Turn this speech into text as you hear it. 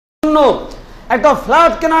জন্য, একটা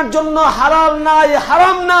ফ্ল্যাট কেনার জন্য হালাল নাই,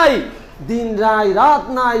 হারাম নাই, দিন নাই, রাত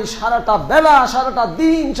নাই, সারাটা বেলা, সারাটা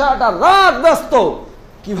দিন, সারাটা রাত ব্যস্ত।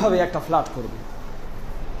 কিভাবে একটা ফ্ল্যাট করবে,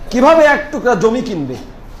 কিভাবে এক টুকরা জমি কিনবে,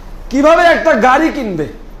 কিভাবে একটা গাড়ি কিনবে,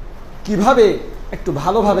 কিভাবে একটু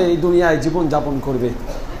ভালোভাবে এই দুনিয়ায় জীবন যাপন করবে।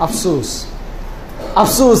 আফসোস,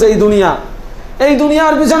 আফসোস, এই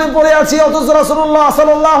দুনিয়ার পিছনে পড়ে আছি। অথচ রাসূলুল্লাহ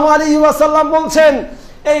সাল্লাল্লাহু আলাইহি ওয়াসাল্লাম বলছেন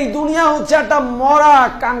এই দুনিয়া হচ্ছে একটা মরা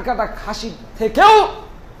কানকাটা খাসি থেকেও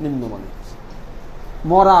নিম্নমানের।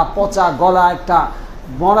 মরা পচা গলা একটা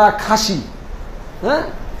মরা খাসি, হ্যাঁ,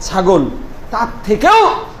 ছাগল, তার থেকেও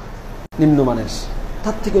নিম্নমানের,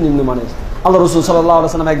 তার থেকেও নিম্নমানের। আল্লাহ রাসূল সাল্লাল্লাহু আলাইহি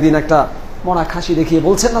ওয়াসাল্লাম একদিন একটা মরা খাসি দেখিয়ে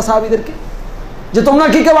বলছেন না সাহাবীদেরকে যে তোমরা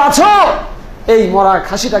কি কেউ আছো এই মরা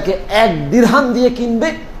খাসিটাকে 1 দিরহাম দিয়ে কিনবে?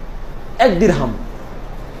 1 দিরহাম,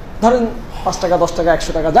 ধরেন 5 টাকা, 10 টাকা,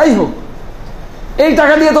 100 টাকা, যাই হোক, এই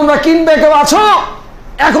টাকা দিয়ে তোমরা কিনবে? কেউ আছো?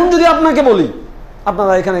 এখন যদি আপনাকে বলি,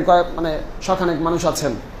 আপনারা এখানে মানে শখানেক মানুষ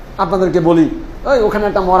আছেন, আপনাদেরকে বলি ওই ওখানে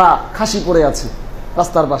একটা মরা খাসি পড়ে আছে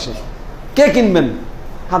রাস্তার পাশে, কে কিনবেন?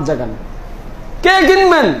 হাত জাগান। কে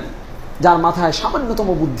কিনবেন? যার মাথায় সামান্যতম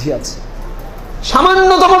বুদ্ধি আছে,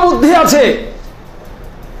 সামান্যতম বুদ্ধি আছে।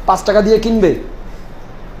 5 টাকা দিয়ে কিনবে?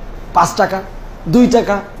 5 টাকা, 2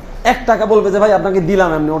 টাকা, 1 টাকা বলবে যে ভাই আপনাকে দিলাম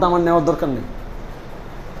এমনি, ওটা আমার নেওয়ার দরকার নেই।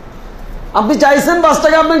 আপনি চাইছেন 5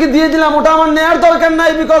 টাকা আপনাকে দিয়ে দিলাম, ওটা আমার নেওয়ার দরকার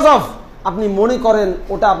নাই, বিকজ অফ আপনি মনে করেন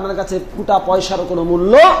ওটা আপনার কাছে ফুটা পয়সারও কোনো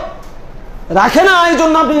মূল্য রাখে না, এই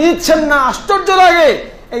জন্য আপনি নিচ্ছেন না। আশ্চর্য লাগে,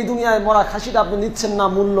 এই দুনিয়ায় মরা খাসিটা আপনি নিচ্ছেন না,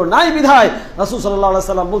 মূল্য নাই বিধায় রাসূল সাল্লাল্লাহু আলাইহি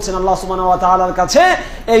ওয়াসাল্লাম বলছেন আল্লাহ সুবহানাহু ওয়া তাআলার কাছে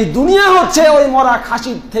এই দুনিয়া হচ্ছে ওই মরা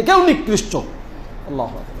খাসির থেকেও নিকৃষ্ট।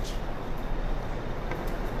 আল্লাহু আকবার।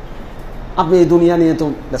 আপনি এই দুনিয়া নিয়ে তো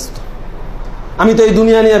ব্যস্ত, আমি তো এই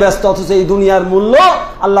দুনিয়া নিয়ে ব্যস্ত, অথচ এই দুনিয়ার মূল্য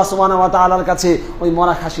আল্লাহ সুবহানাহু ওয়া তাআলার কাছে ওই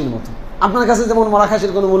মরা খাসির মতো। আপনার কাছে যেমন মরা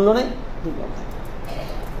খাসির কোনো মূল্য নেই,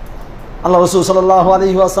 আল্লাহ রাসূল সাল্লাল্লাহু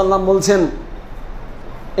আলাইহি ওয়াসাল্লাম বলছেন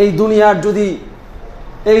এই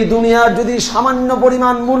দুনিয়ার যদি সামান্য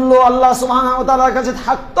পরিমাণ মূল্য আল্লাহ সুবহানাহু ওয়া তাআলার কাছে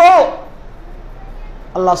থাকতো,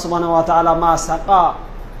 আল্লাহ সুবহানাহু ওয়া তাআলা মা সাকা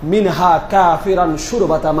মিনহা কাফিরান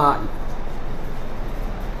শুরবাতা মা,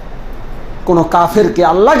 কোন কাফেরকে,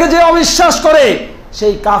 আল্লাহকে যে অবিশ্বাস করে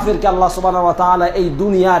সেই কাফেরকে আল্লাহ সুবহানাহু ওয়া তাআলা এই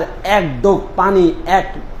দুনিয়ার 1 ডোক পানি,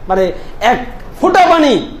 এক ফোঁটা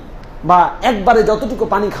পানি, বা একবারে যতটুকু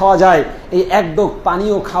পানি খাওয়া যায় এই 1 ডোক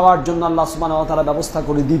পানিও খাওয়ার জন্য আল্লাহ সুবহানাহু ওয়া তাআলা ব্যবস্থা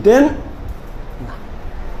করে দিতেন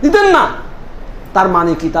না। তার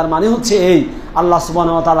মানে কি? তার মানে হচ্ছে এই আল্লাহ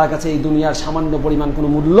সুবহানাহু ওয়া তাআলার কাছে এই দুনিয়ার সামান্য পরিমাণ কোনো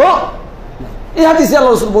মূল্য নাই। এই হাদিসে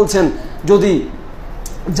আল্লাহ রাসূল বলছেন যদি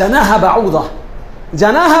জানাহা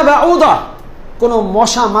বাউদা, কোন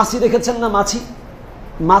মশা, মাছি দেখেছেন না?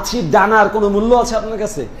 মাছির ডানার কোনো মূল্য আছে আপনার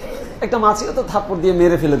কাছে? একটা মাছি তো থাপ্পড় দিয়ে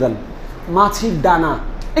মেরে ফেলে দেন। মাছির ডানা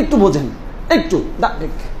একটু বোঝেন,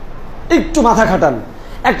 একটু মাথা খাটান।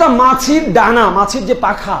 একটা মাছির ডানা, মাছির যে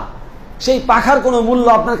পাখা, সেই পাখার কোনো মূল্য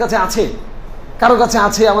আপনার কাছে আছে? কারো কাছে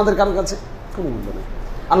আছে? আমাদের কারো কাছে কোনো মূল্য নেই।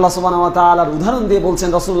 আল্লাহ সুবহানাহু ওয়া তাআলার উদাহরণ দিয়ে বলছেন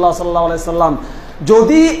রাসূলুল্লাহ সাল্লাল্লাহু আলাইহি সাল্লাম,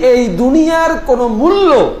 যদি এই দুনিয়ার কোনো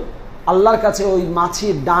মূল্য আল্লাহর কাছে ওই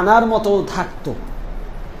মাছির ডানার মতো থাকতো,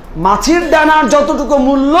 মাছির ডানার যতটুকু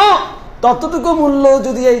মূল্য ততটুকু মূল্য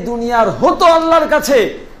যদি এই দুনিয়ার হতো আল্লাহর কাছে,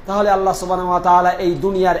 তাহলে আল্লাহ সুবহানাহু ওয়া তাআলা এই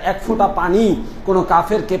দুনিয়ার 1 ফোঁটা পানি কোনো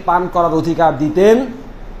কাফেরকে পান করার অধিকার দিতেন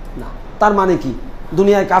না। তার মানে কি?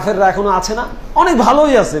 দুনিয়ায় কাফেররা এখনো আছে না? অনেক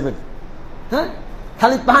ভালোই আছে, হ্যাঁ,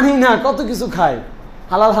 খালি পানি না, কত কিছু খায়,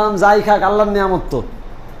 হালাল হারাম যাই খাক, আল্লাহর নিয়ামত তো,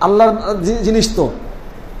 আল্লাহর জিনিস তো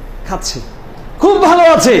খাচ্ছে, খুব ভালো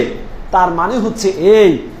আছে। তার মানে হচ্ছে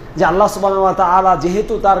এই যে আল্লাহ সুবহানাহু ওয়া তাআলা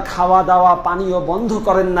যেহেতু তার খাওয়া দাওয়া পানীয় বন্ধ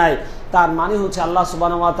করেন নাই, তার মানে হচ্ছে আল্লাহ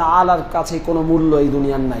সুবহানাহু ওয়া তাআলার কাছে কোনো মূল্য এই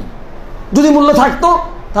দুনিয়ার নাই। যদি মূল্য থাকতো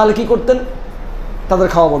তাহলে কি করতেন? তাদের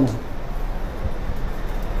খাওয়া বন্ধ।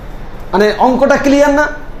 মানে অঙ্কটা ক্লিয়ার না?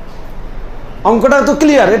 অঙ্কটা তো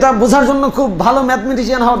ক্লিয়ার, এটা বোঝার জন্য খুব ভালো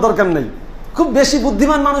ম্যাথমেটিশিয়ান হওয়ার দরকার নেই, খুব বেশি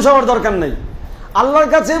বুদ্ধিমান মানুষ হওয়ার দরকার নেই। আল্লাহর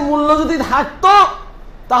কাছে মূল্য যদি থাকতো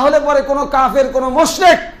তাহলে পরে কোনো কাফের, কোনো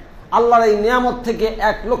মুশরিক আল্লাহর এই নিয়ামত থেকে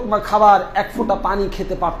 1 লোকমা খাবার, 1 ফোঁটা পানি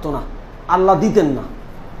খেতে পারতো না। আল্লাহ দিতেন না,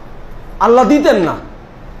 আল্লাহ দিতেন না।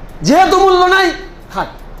 যেহেতু মূল্য নাই, খাক।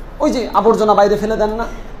 ওই যে আবর্জনা বাইরে ফেলে দেন না,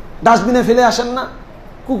 ডাস্টবিনে ফেলে আসেন না,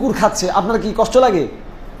 কুকুর খাচ্ছে, আপনার কি কষ্ট লাগে?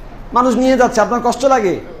 মানুষ নিয়ে যাচ্ছে, আপনার কষ্ট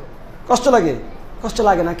লাগে? কষ্ট লাগে? কষ্ট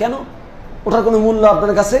লাগে না কেন? ওটার কোনো মূল্য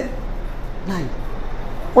আপনার কাছে নাই,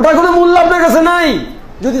 ওটার কোনো মূল্য আপনার কাছে নাই।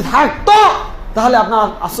 যদি থাকতো তাহলে আপনার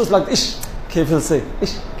আফসোস লাগতো, ইস খেয়ে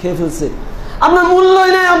ফেলছে। আপনার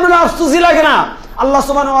মূল্যই নাই, আপনার আফসোসই লাগে না। আল্লাহ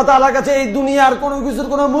সুবহানাহু ওয়া তাআলার কাছে এই দুনিয়ার কোনো কিছুর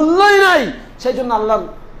কোনো মূল্যই নাই, সেই জন্য আল্লাহর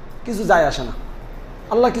কিছু যায় আসে না,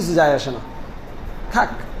 আল্লাহ কিছু যায় আসে না।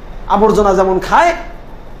 থাক, আবর্জনা যেমন খায়,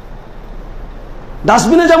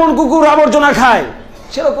 ডাস্টবিনে যেমন কুকুর আবর্জনা খায়,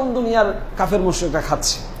 সেরকম দুনিয়ার কাফের মুশরিকরা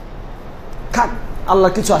খাচ্ছে। খাক, আল্লাহ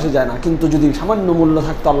কিছু আসে যায় না, কিন্তু যদি সামান্য মূল্য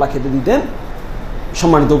থাকতো আল্লাহ খেতে দিতেন।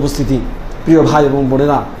 সম্মানিত উপস্থিতি, প্রিয় ভাই এবং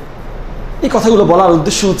বোনেরা, এই কথাগুলো বলার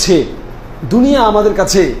উদ্দেশ্য হচ্ছে দুনিয়া আমাদের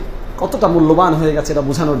কাছে কতটা মূল্যবান হয়ে গেছে এটা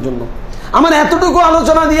বোঝানোর জন্য। আমার এতটুকু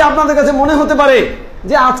আলোচনা দিয়ে আপনাদের কাছে মনে হতে পারে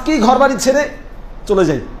যে আজকেই ঘর বাড়ি ছেড়ে চলে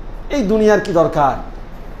যাই, এই দুনিয়ার কি দরকার,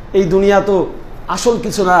 এই দুনিয়া তো আসল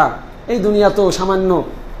কিছু না, এই দুনিয়া তো সামান্য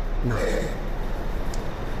না,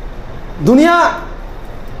 দুনিয়া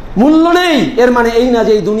মূল্য নেই। এর মানে এই না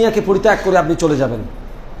যে এই দুনিয়াকে পরিত্যাগ করে আপনি চলে যাবেন।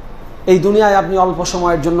 এই দুনিয়ায় আপনি অল্প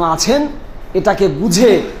সময়ের জন্য আছেন, এটাকে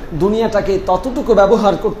বুঝে দুনিয়াটাকে ততটুকু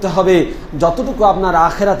ব্যবহার করতে হবে যতটুকু আপনার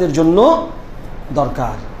আখেরাতের জন্য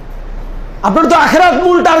দরকার। আপনার তো আখেরাত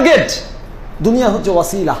মূল টার্গেট, দুনিয়া হচ্ছে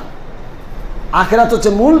ওয়াসিলা। আখেরাত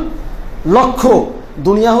হচ্ছে মূল লক্ষ্য,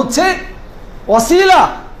 দুনিয়া হচ্ছে ওয়াসিলা,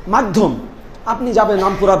 মাধ্যম। আপনি যাবেন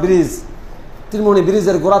রামপুরা ব্রিজ, ত্রিমণি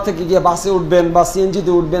ব্রিজের গোড়া থেকে গিয়ে বাসে উঠবেন বা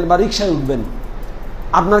সিএনজিতে উঠবেন বা রিক্সায় উঠবেন।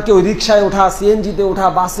 আপনার কি ওই রিক্সায় ওঠা, সিএনজিতে ওঠা,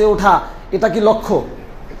 বাসে ওঠা এটা কি লক্ষ্য,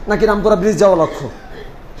 নাকি রামপুরা ব্রিজ যাওয়া লক্ষ্য?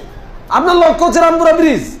 আপনার লক্ষ্য হচ্ছে রামপুরা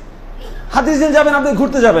ব্রিজ। হাতিঝিল যাবেন, আপনি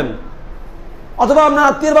ঘুরতে যাবেন, অথবা আপনার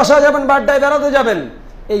আত্মীয়ের বাসায় যাবেন, বাড্ডায় বেড়াতে যাবেন।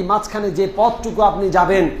 এই মাঝখানে যে পথটুকু আপনি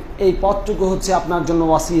যাবেন, এই পথটুকু হচ্ছে আপনার জন্য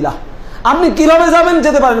ওয়াসিলা। আপনি কিভাবে যাবেন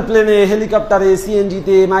যেতে পারেন, প্লেনে, হেলিকপ্টারে,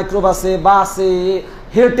 সিএনজিতে, মাইক্রোবাসে, বাসে,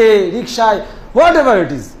 হেঁটে, রিক্সায়, হোয়াট এভার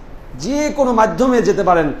ইট ইজ, যে কোনো মাধ্যমে যেতে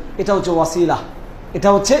পারেন। এটা হচ্ছে ওয়াসিলা, এটা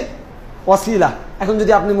হচ্ছে ওয়াসিলা। এখন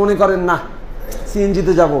যদি আপনি মনে করেন না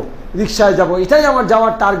সিএনজিতে যাব, রিক্সায় যাব, এটাই আমার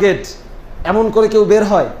যাওয়ার টার্গেট, এমন করে কেউ বের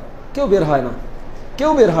হয়? কেউ বের হয় না,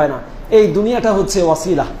 কেউ বের হয় না। এই দুনিয়াটা হচ্ছে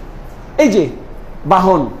ওয়াসিলা। এই যে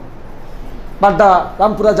বাহন, বাড্ডা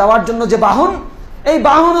রামপুরা যাওয়ার জন্য যে বাহন, এই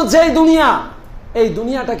বাহন হচ্ছে এই দুনিয়া। এই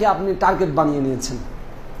দুনিয়াটাকে আপনি টার্গেট বানিয়ে নিয়েছেন,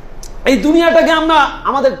 এই দুনিয়াটাকে আমরা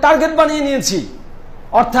আমাদের টার্গেট বানিয়ে নিয়েছি।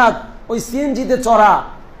 অর্থাৎ ওই সিএনজিতে চড়া,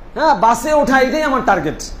 হ্যাঁ, বাসে ওঠা, এটাই আমার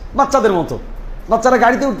টার্গেট। বাচ্চাদের মতো, বাচ্চারা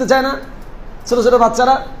গাড়িতে উঠতে চায় না, ছোট ছোট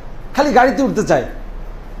বাচ্চারা খালি গাড়িতে উঠতে চায়,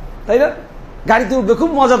 তাই না? গাড়িতে উঠবে, খুব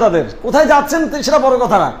মজা তাদের। কোথায় যাচ্ছেন সেটা বড়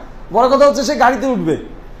কথা না, বড় কথা হচ্ছে সে গাড়িতে উঠবে,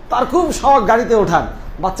 তার খুব শখ গাড়িতে ওঠার।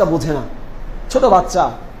 বাচ্চা বোঝে না, ছোট বাচ্চা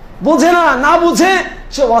বোঝে না, না বুঝে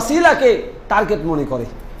সে ওয়াসিলাকে টার্গেট মনে করে।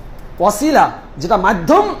 ওয়াসিলা যেটা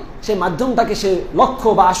মাধ্যম, সেই মাধ্যমটাকে সে লক্ষ্য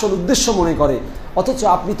বা আসল উদ্দেশ্য মনে করে। অথচ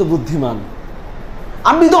আপনি তো বুদ্ধিমান,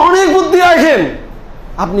 আপনি তো অনেক বুদ্ধি রাখেন।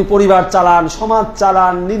 আপনি পরিবার চালান, সমাজ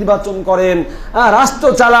চালান, নির্বাচন করেন, রাষ্ট্র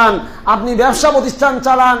চালান, আপনি ব্যবসা প্রতিষ্ঠান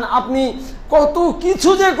চালান, আপনি কত কিছু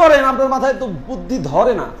যে করেন, আপনার মাথায় তো বুদ্ধি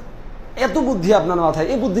ধরে না। এত বুদ্ধি আপনার মাথায়,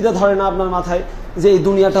 এই বুদ্ধিটা ধরে না আপনার মাথায় যে এই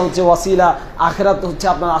দুনিয়াটা হচ্ছে ওয়াসিলা, আখেরাত হচ্ছে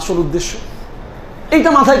আপনার আসল উদ্দেশ্য। এইটা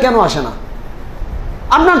মাথায় কেন আসে না?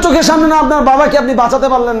 আপনার চোখের সামনে না আপনার বাবাকে আপনি বাঁচাতে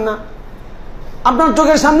পারলেন না? আপনার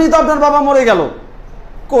চোখের সামনেই তো আপনার বাবা মরে গেল।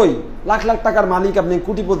 কই, লাখ লাখ টাকার মালিক আপনি,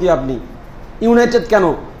 কোটিপতি আপনি, ইউনাইটেড কেন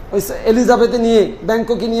ওই এলিজাবেথে নিয়ে,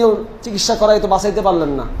 ব্যাংককে নিয়েও চিকিৎসা করাই তো বাঁচাইতে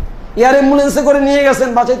পারলেন না। এয়ার অ্যাম্বুলেন্সে করে নিয়ে গেছেন,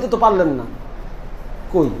 বাঁচাইতে তো পারলেন না।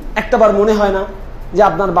 কই, একটাবার মনে হয় না যে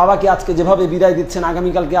আপনার বাবাকে আজকে যেভাবে বিদায় দিচ্ছেন,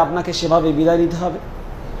 আগামীকালকে আপনাকে সেভাবে বিদায় দিতে হবে?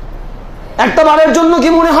 একটা বারের জন্য কি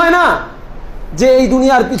মনে হয় না যে এই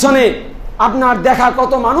দুনিয়ার পিছনে আপনার দেখা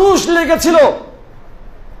কত মানুষ লেগেছিল?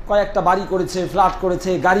 কয়েকটা বাড়ি করেছে, ফ্ল্যাট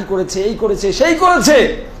করেছে, গাড়ি করেছে, এই করেছে, সেই করেছে।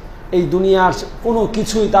 এই দুনিয়ার কোনো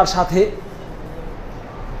কিছুই তার সাথে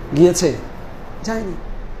গিয়েছে? যায়নি।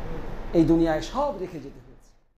 এই দুনিয়ায় সব রেখে যেতে